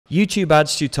YouTube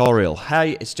ads tutorial.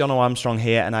 Hi, it's John Armstrong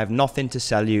here, and I have nothing to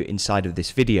sell you inside of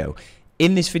this video.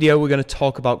 In this video, we're going to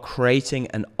talk about creating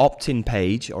an opt-in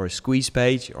page or a squeeze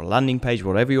page or a landing page,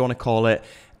 whatever you want to call it,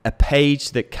 a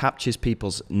page that captures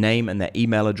people's name and their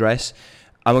email address.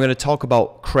 And we're going to talk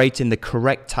about creating the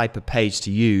correct type of page to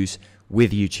use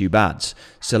with YouTube ads.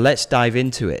 So let's dive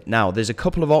into it. Now, there's a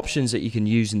couple of options that you can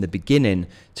use in the beginning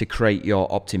to create your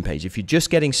opt-in page. If you're just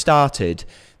getting started,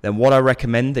 then what I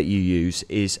recommend that you use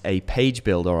is a page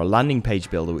builder or a landing page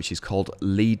builder, which is called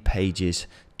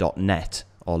Leadpages.net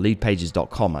or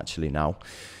Leadpages.com actually now.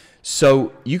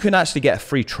 So you can actually get a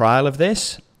free trial of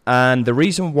this. And the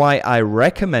reason why I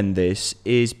recommend this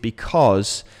is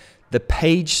because the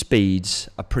page speeds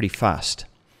are pretty fast,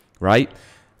 right?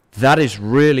 That is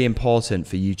really important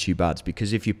for YouTube ads,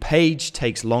 because if your page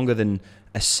takes longer than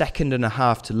a second and a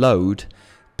half to load,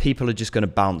 people are just going to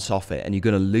bounce off it and you're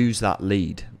going to lose that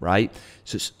lead, right?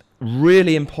 So it's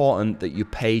really important that your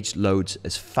page loads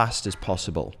as fast as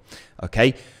possible,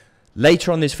 okay?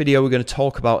 Later on this video, we're going to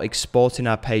talk about exporting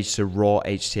our page to raw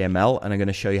HTML, and I'm going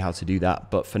to show you how to do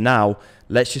that. But for now,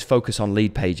 let's just focus on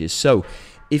Leadpages. So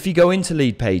if you go into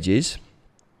Leadpages,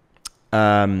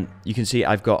 you can see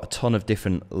I've got a ton of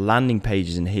different landing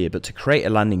pages in here, but to create a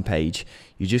landing page,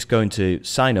 you're just going to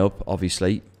sign up,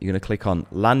 obviously. You're going to click on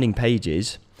landing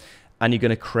pages, and you're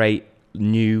going to create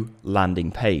new landing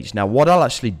page. Now, what I'll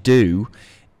actually do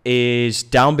is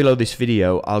down below this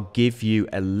video, I'll give you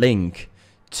a link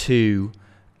to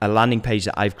a landing page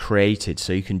that I've created,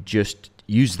 so you can just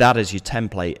use that as your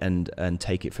template and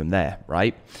take it from there,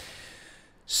 right?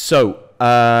 So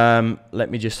let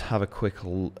me just have a quick,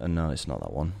 no, it's not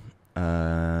that one.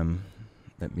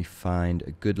 Let me find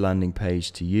a good landing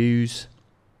page to use.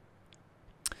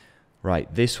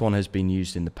 Right, this one has been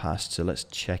used in the past, so let's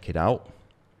check it out.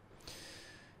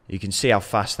 You can see how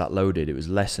fast that loaded. It was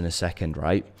less than a second,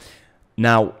 right?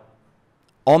 Now,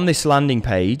 on this landing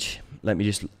page, let me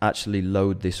just actually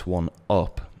load this one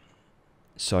up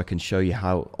so I can show you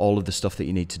how all of the stuff that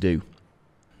you need to do.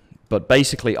 But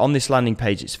basically, on this landing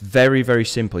page, it's very, very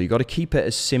simple. You've got to keep it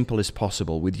as simple as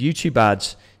possible. With YouTube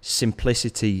ads,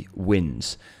 simplicity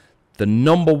wins. The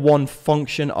number one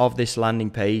function of this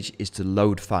landing page is to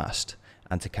load fast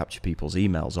and to capture people's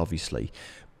emails, obviously.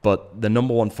 But the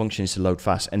number one function is to load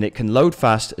fast. And it can load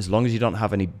fast as long as you don't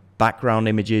have any background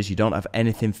images, you don't have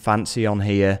anything fancy on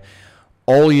here.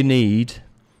 All you need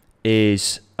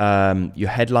is your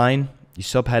headline, your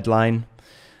subheadline,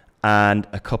 and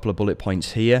a couple of bullet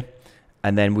points here.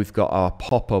 And then we've got our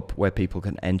pop-up where people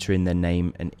can enter in their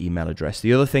name and email address.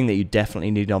 The other thing that you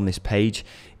definitely need on this page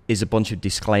is a bunch of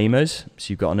disclaimers. So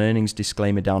you've got an earnings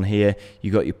disclaimer down here.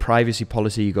 You've got your privacy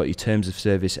policy, you've got your terms of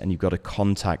service, and you've got a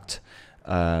contact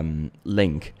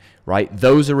link, right?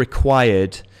 Those are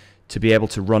required to be able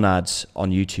to run ads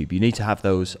on YouTube. You need to have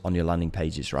those on your landing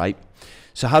pages, right?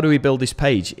 So how do we build this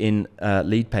page in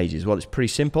Leadpages? Well, it's pretty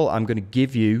simple. I'm going to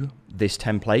give you this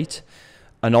template,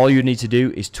 and all you need to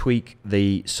do is tweak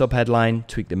the subheadline,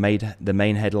 tweak the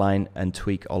main headline, and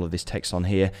tweak all of this text on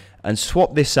here, and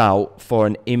swap this out for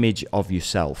an image of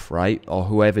yourself, right? Or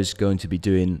whoever's going to be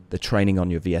doing the training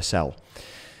on your VSL.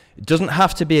 It doesn't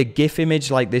have to be a GIF image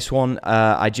like this one.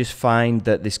 I just find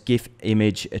that this GIF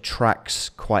image attracts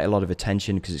quite a lot of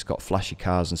attention because it's got flashy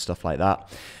cars and stuff like that.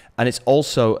 And it's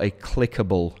also a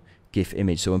clickable GIF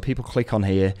image. So when people click on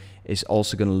here, it's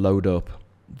also going to load up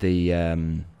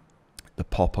the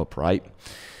pop-up, right?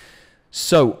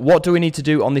 So what do we need to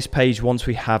do on this page once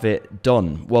we have it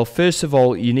done? Well, first of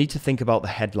all, you need to think about the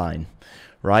headline,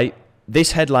 right?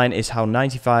 This headline is how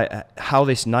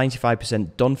this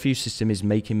 95% done for you system is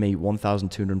making me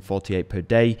 $1,248 per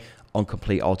day on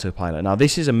complete autopilot. Now,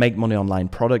 this is a make money online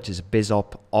product. It's a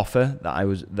BizOp offer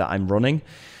that I'm running.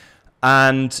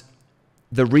 And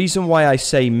the reason why I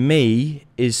say me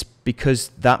is because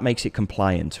that makes it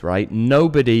compliant, right?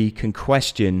 Nobody can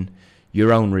question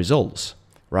your own results,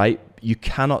 right? You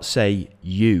cannot say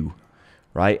you,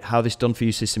 right? How this done for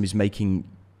you system is making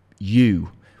you,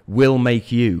 will make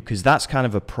you, because that's kind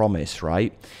of a promise,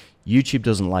 right? YouTube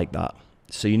doesn't like that.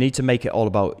 So you need to make it all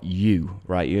about you,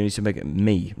 right? You need to make it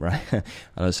me, right?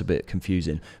 I know it's a bit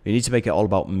confusing. You need to make it all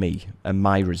about me and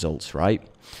my results, right?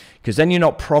 Because then you're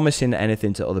not promising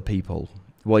anything to other people.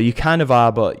 Well, you kind of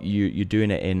are, but you're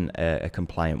doing it in a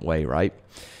compliant way, right?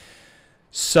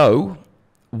 So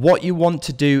what you want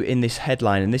to do in this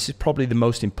headline, and this is probably the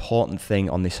most important thing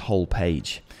on this whole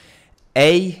page.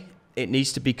 A, it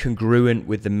needs to be congruent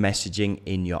with the messaging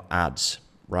in your ads,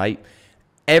 right?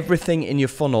 Everything in your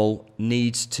funnel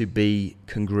needs to be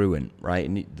congruent,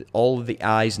 right? All of the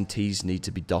I's and T's need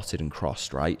to be dotted and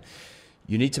crossed, right?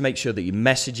 You need to make sure that your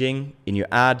messaging in your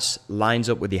ads lines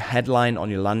up with your headline on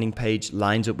your landing page,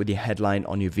 lines up with your headline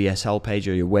on your VSL page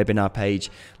or your webinar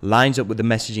page, lines up with the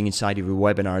messaging inside of your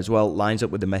webinar as well, lines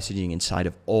up with the messaging inside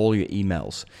of all your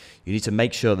emails. You need to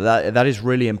make sure that that is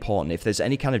really important. If there's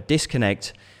any kind of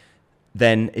disconnect,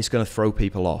 then it's going to throw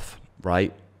people off,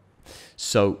 right?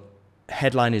 So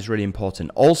headline is really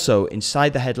important. Also,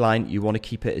 inside the headline, you want to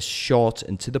keep it as short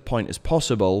and to the point as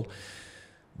possible,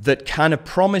 that kind of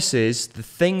promises the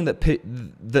thing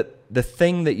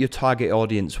that your target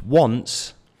audience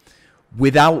wants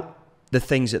without the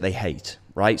things that they hate,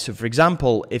 right? So for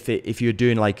example, if you're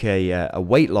doing like a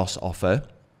weight loss offer,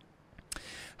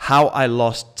 how I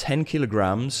lost 10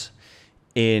 kilograms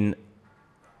in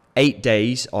 8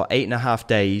 days or 8.5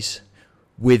 days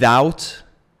without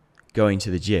going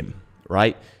to the gym,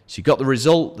 right? So you got the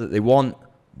result that they want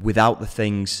without the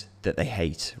things that they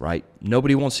hate, right?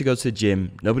 Nobody wants to go to the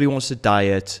gym. Nobody wants to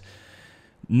diet.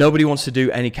 Nobody wants to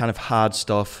do any kind of hard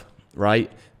stuff,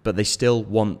 right? But they still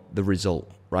want the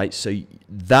result, right? So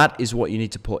that is what you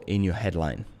need to put in your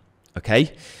headline,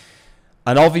 okay?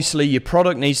 And obviously your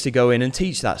product needs to go in and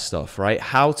teach that stuff, right?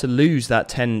 How to lose that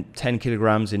 10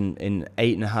 kilograms in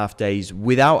 8.5 days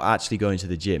without actually going to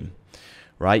the gym,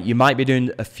 right? You might be doing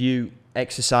a few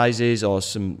exercises or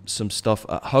some stuff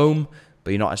at home, but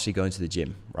you're not actually going to the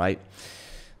gym, right?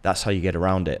 That's how you get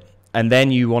around it. And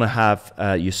then you want to have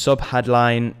your sub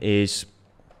headline is,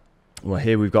 well,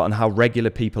 here we've got on how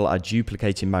regular people are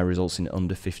duplicating my results in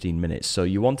under 15 minutes. So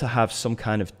you want to have some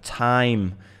kind of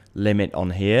time limit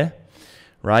on here,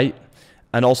 right?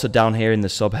 And also down here in the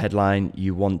sub headline,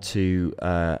 you want to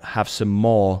have some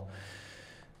more,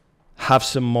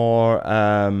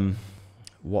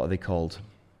 what are they called?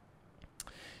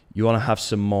 You want to have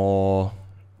some more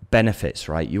benefits,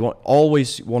 right? You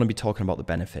always want to be talking about the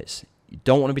benefits. You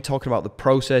don't want to be talking about the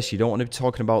process. You don't want to be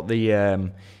talking about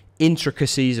the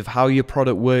intricacies of how your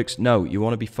product works. No, you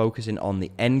want to be focusing on the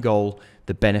end goal,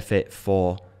 the benefit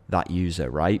for that user,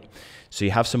 right? So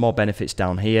you have some more benefits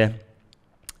down here.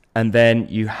 And then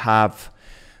you have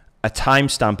a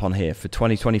timestamp on here for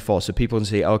 2024. So people can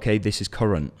see, okay, this is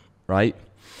current, right?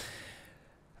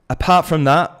 Apart from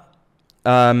that,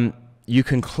 you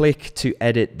can click to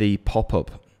edit the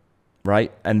pop-up,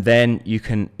 right? And then you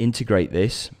can integrate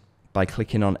this by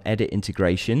clicking on Edit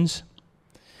Integrations.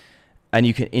 And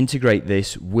you can integrate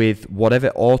this with whatever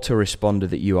autoresponder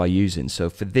that you are using. So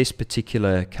for this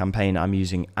particular campaign, I'm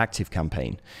using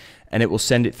ActiveCampaign. And it will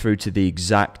send it through to the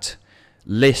exact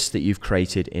list that you've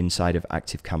created inside of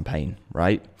ActiveCampaign,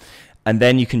 right? And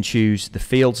then you can choose the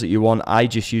fields that you want. I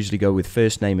just usually go with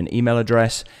first name and email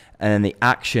address. And then the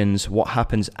actions, what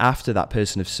happens after that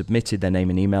person has submitted their name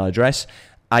and email address,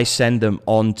 I send them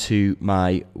onto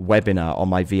my webinar or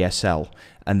my VSL,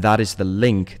 and that is the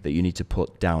link that you need to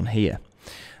put down here.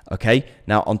 Okay,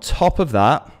 now on top of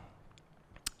that,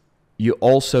 you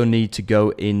also need to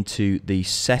go into the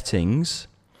settings,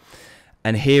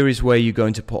 and here is where you're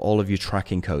going to put all of your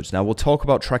tracking codes. Now we'll talk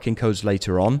about tracking codes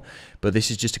later on, but this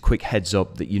is just a quick heads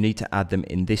up that you need to add them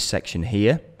in this section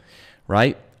here,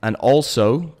 right? And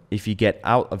also, if you get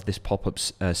out of this pop-up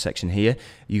section here,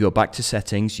 you go back to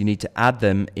settings, you need to add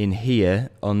them in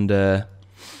here under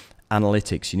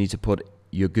analytics. You need to put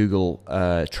your Google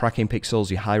tracking pixels,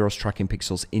 your Hyros tracking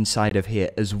pixels inside of here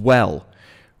as well,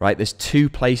 right? There's two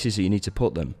places that you need to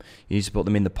put them. You need to put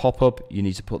them in the pop-up, you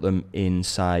need to put them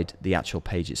inside the actual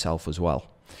page itself as well,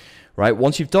 right?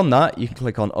 Once you've done that, you can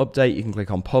click on update, you can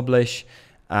click on publish,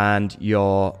 and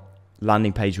your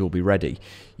landing page will be ready.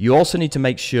 You also need to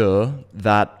make sure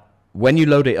that when you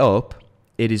load it up,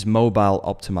 it is mobile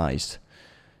optimized.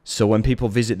 So when people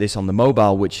visit this on the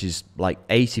mobile, which is like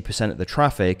 80% of the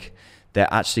traffic,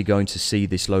 they're actually going to see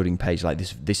this loading page. Like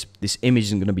this image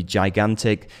isn't going to be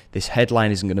gigantic. This headline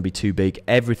isn't going to be too big.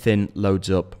 Everything loads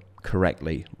up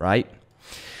correctly, right?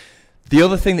 The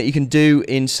other thing that you can do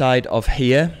inside of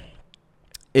here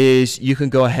is you can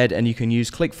go ahead and you can use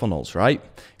Clickfunnels, right?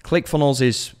 Clickfunnels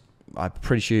is, I'm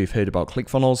pretty sure you've heard about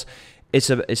Clickfunnels. It's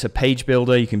a page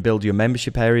builder. You can build your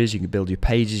membership areas, you can build your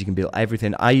pages, you can build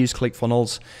everything. I use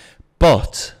Clickfunnels,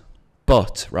 but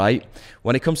right,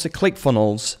 when it comes to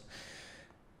Clickfunnels,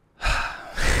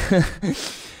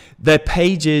 their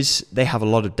pages, they have a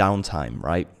lot of downtime,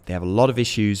 right? They have a lot of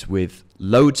issues with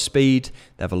load speed.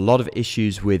 They have a lot of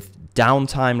issues with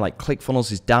downtime. Like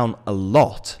Clickfunnels is down a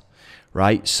lot,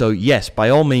 right? So yes, by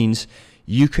all means,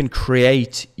 you can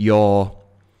create your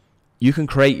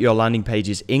landing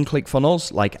pages in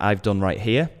Clickfunnels like I've done right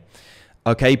here.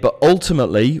 Okay, but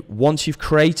ultimately, once you've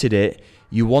created it,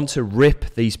 you want to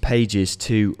rip these pages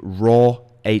to raw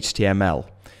HTML.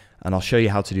 And I'll show you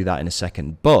how to do that in a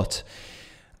second. But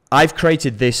I've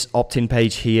created this opt-in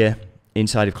page here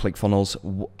inside of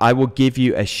ClickFunnels. I will give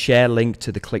you a share link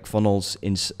to the ClickFunnels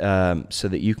so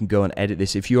that you can go and edit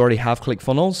this. If you already have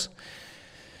ClickFunnels,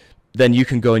 then you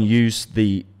can go and use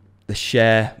the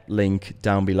share link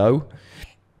down below,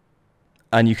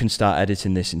 and you can start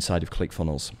editing this inside of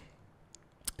ClickFunnels.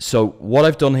 So what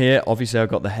I've done here, obviously I've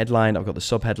got the headline, I've got the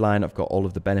subheadline, I've got all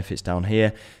of the benefits down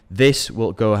here. This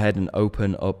will go ahead and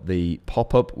open up the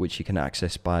pop-up, which you can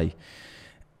access by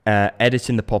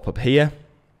editing the pop-up here.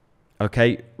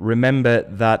 Okay, remember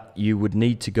that you would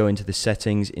need to go into the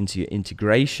settings, into your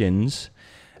integrations,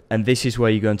 and this is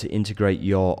where you're going to integrate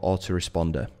your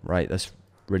autoresponder, right? That's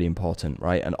really important,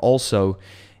 right? And also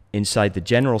inside the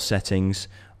general settings,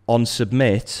 on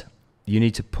submit, you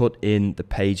need to put in the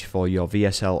page for your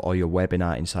VSL or your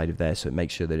webinar inside of there, so it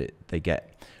makes sure that they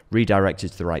get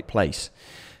redirected to the right place.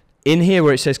 In here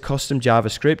where it says custom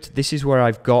JavaScript, this is where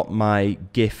I've got my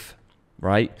GIF,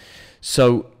 right?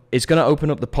 So it's going to open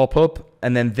up the pop-up,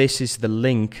 and then this is the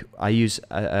link. I use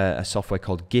a software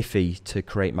called Giphy to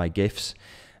create my GIFs,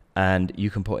 and you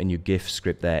can put in your GIF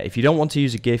script there. If you don't want to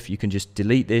use a GIF, you can just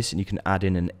delete this and you can add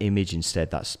in an image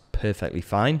instead. That's perfectly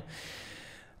fine.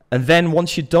 And then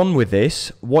once you're done with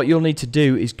this, what you'll need to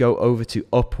do is go over to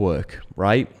Upwork,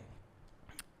 right?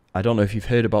 I don't know if you've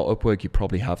heard about Upwork, you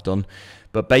probably have done,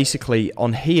 but basically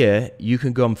on here, you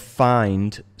can go and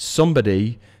find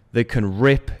somebody that can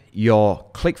rip your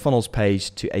ClickFunnels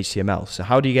page to HTML. So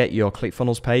how do you get your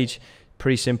ClickFunnels page?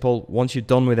 Pretty simple. Once you're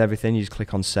done with everything, you just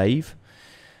click on save.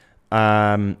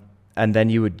 And then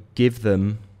you would give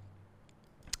them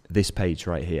this page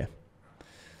right here,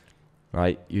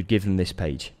 right? You'd give them this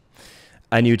page.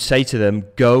 And you'd say to them,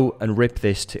 go and rip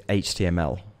this to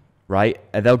HTML, right?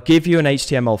 And they'll give you an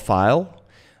HTML file.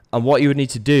 And what you would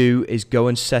need to do is go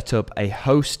and set up a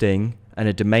hosting and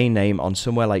a domain name on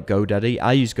somewhere like GoDaddy.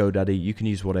 I use GoDaddy. You can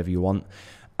use whatever you want.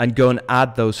 And go and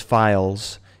add those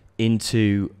files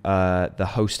into the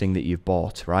hosting that you've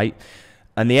bought, right?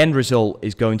 And the end result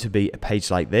is going to be a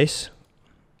page like this,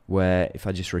 where if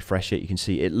I just refresh it, you can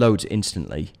see it loads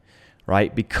instantly,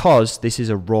 right? Because this is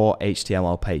a raw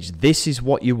HTML page. This is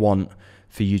what you want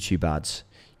for YouTube ads.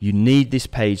 You need this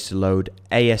page to load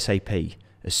ASAP.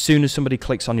 As soon as somebody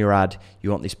clicks on your ad, you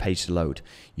want this page to load.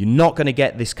 You're not going to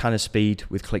get this kind of speed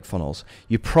with ClickFunnels.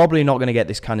 You're probably not going to get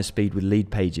this kind of speed with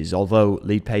Leadpages, although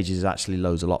Leadpages actually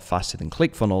loads a lot faster than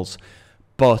ClickFunnels.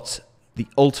 But the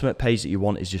ultimate page that you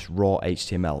want is just raw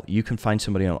HTML. You can find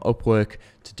somebody on Upwork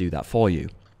to do that for you.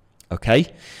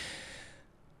 Okay?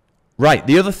 Right,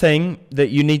 the other thing that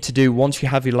you need to do once you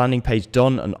have your landing page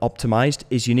done and optimized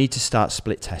is you need to start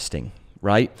split testing,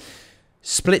 right?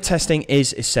 Split testing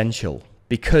is essential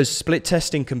because split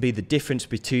testing can be the difference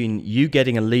between you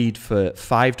getting a lead for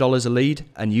 $5 a lead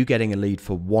and you getting a lead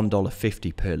for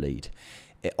 $1.50 per lead.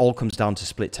 It all comes down to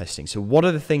split testing. So what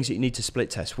are the things that you need to split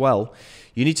test? Well,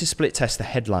 you need to split test the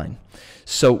headline.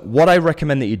 So what I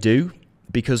recommend that you do,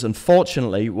 because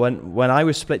unfortunately when I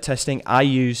was split testing, I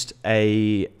used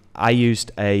a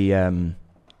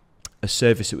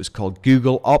service that was called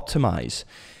Google Optimize.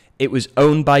 It was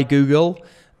owned by Google,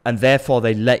 and therefore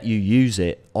they let you use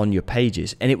it on your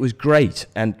pages, and it was great.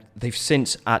 And they've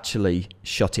since actually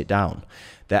shut it down.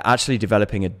 They're actually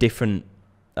developing a different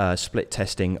split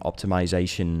testing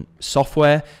optimization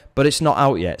software, but it's not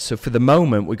out yet. So for the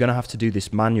moment, we're going to have to do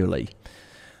this manually.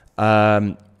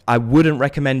 I wouldn't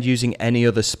recommend using any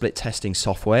other split testing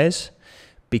softwares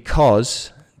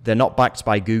because they're not backed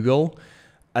by Google,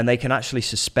 and they can actually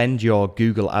suspend your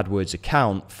Google AdWords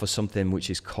account for something which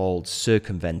is called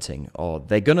circumventing, or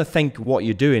they're going to think what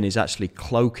you're doing is actually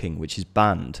cloaking, which is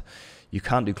banned. You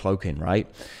can't do cloaking, right?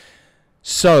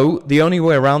 So the only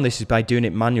way around this is by doing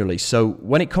it manually. So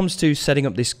when it comes to setting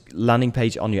up this landing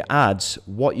page on your ads,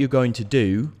 what you're going to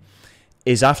do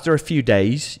is after a few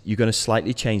days, you're going to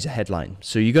slightly change the headline.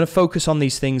 So you're going to focus on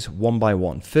these things one by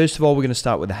one. First of all, we're going to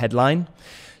start with the headline.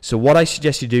 So what I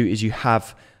suggest you do is you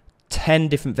have 10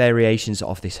 different variations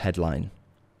of this headline,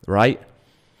 right?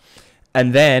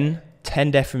 And then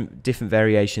 10 different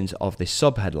variations of this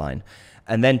subheadline,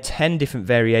 and then 10 different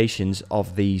variations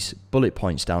of these bullet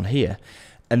points down here.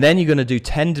 And then you're going to do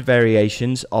 10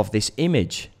 variations of this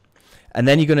image. And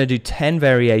then you're going to do 10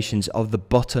 variations of the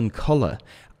button color.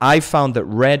 I found that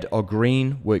red or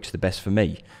green works the best for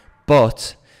me,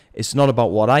 but it's not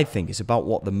about what I think, it's about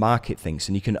what the market thinks.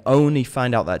 And you can only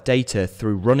find out that data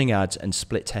through running ads and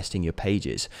split testing your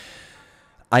pages.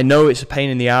 I know it's a pain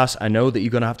in the ass. I know that you're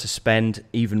going to have to spend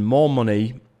even more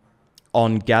money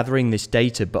on gathering this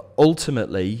data, but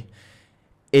ultimately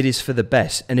it is for the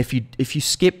best. And if you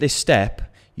skip this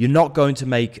step, you're not going to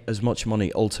make as much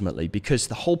money ultimately, because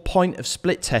the whole point of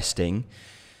split testing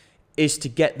is to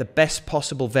get the best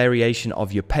possible variation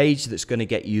of your page that's going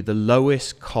to get you the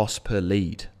lowest cost per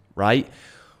lead, right?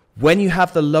 When you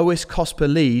have the lowest cost per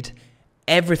lead,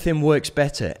 everything works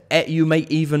better. You make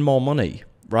even more money,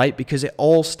 right? Because it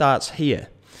all starts here.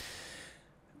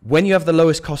 When you have the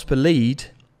lowest cost per lead,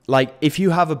 like if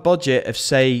you have a budget of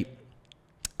say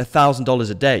 $1,000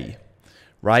 a day,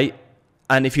 right?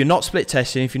 And if you're not split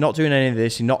testing, if you're not doing any of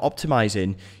this, you're not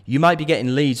optimizing, you might be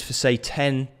getting leads for say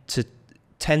 $10 to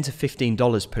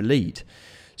 $15 per lead.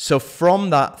 So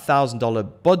from that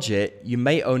 $1,000 budget, you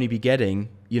may only be getting,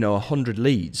 100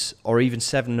 leads or even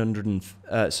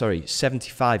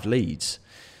 75 leads.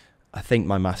 I think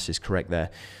my maths is correct there.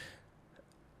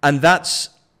 And that's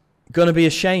going to be a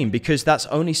shame because that's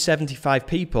only 75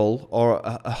 people or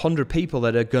 100 people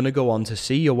that are going to go on to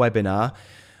see your webinar.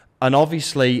 And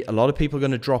obviously a lot of people are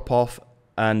going to drop off,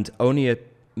 and only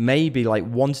maybe like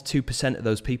 1 to 2% of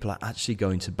those people are actually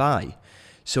going to buy.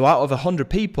 So out of 100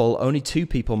 people, only 2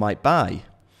 people might buy,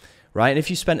 right? And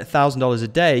if you spent $1,000 a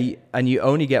day and you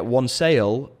only get one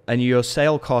sale and your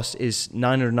sale cost is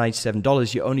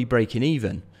 $997, you're only breaking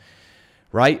even,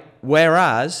 right?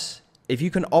 Whereas if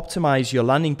you can optimize your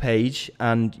landing page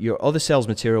and your other sales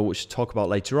material, which we'll talk about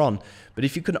later on, but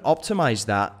if you can optimize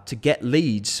that to get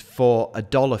leads for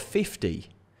 $1.50,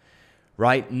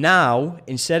 right? Now,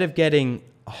 instead of getting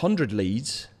 100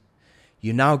 leads,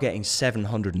 you're now getting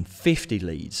 750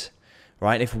 leads,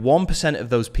 right? And if 1% of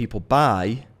those people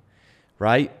buy,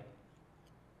 right,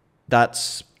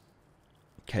 that's,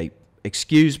 okay,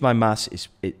 excuse my maths,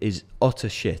 it is utter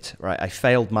shit, right? I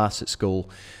failed maths at school,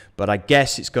 but I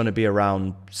guess it's going to be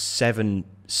around seven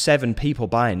people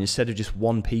buying instead of just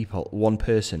one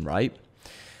person, right?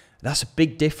 That's a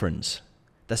big difference.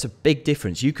 That's a big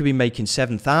difference. You could be making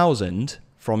 7,000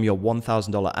 from your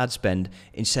 $1,000 ad spend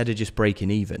instead of just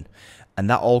breaking even. And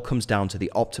that all comes down to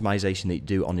the optimization that you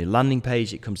do on your landing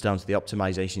page. It comes down to the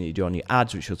optimization that you do on your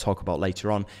ads, which we'll talk about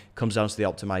later on. It comes down to the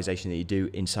optimization that you do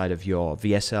inside of your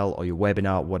VSL or your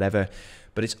webinar, whatever.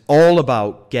 But it's all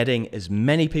about getting as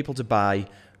many people to buy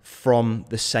from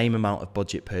the same amount of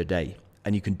budget per day.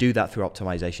 And you can do that through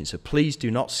optimization. So please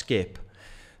do not skip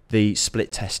the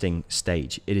split testing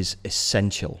stage. It is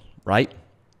essential, right?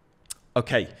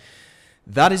 Okay,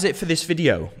 that is it for this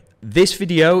video. This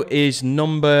video is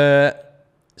number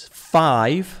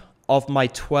 5 of my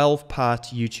 12-part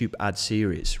YouTube ad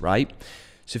series, right?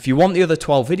 So if you want the other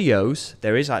 12 videos,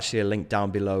 there is actually a link down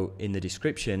below in the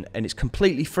description, and it's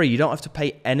completely free. You don't have to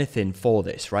pay anything for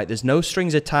this, right? There's no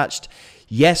strings attached.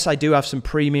 Yes, I do have some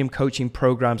premium coaching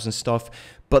programs and stuff,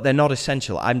 but they're not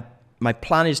essential. My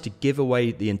plan is to give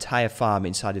away the entire farm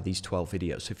inside of these 12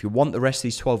 videos. So if you want the rest of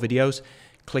these 12 videos,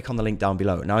 click on the link down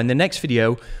below. Now in the next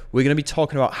video, we're going to be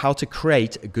talking about how to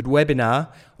create a good webinar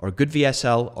or a good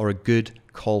VSL or a good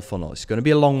call funnel. It's going to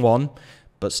be a long one,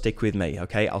 but stick with me,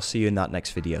 okay? I'll see you in that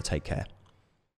next video. Take care.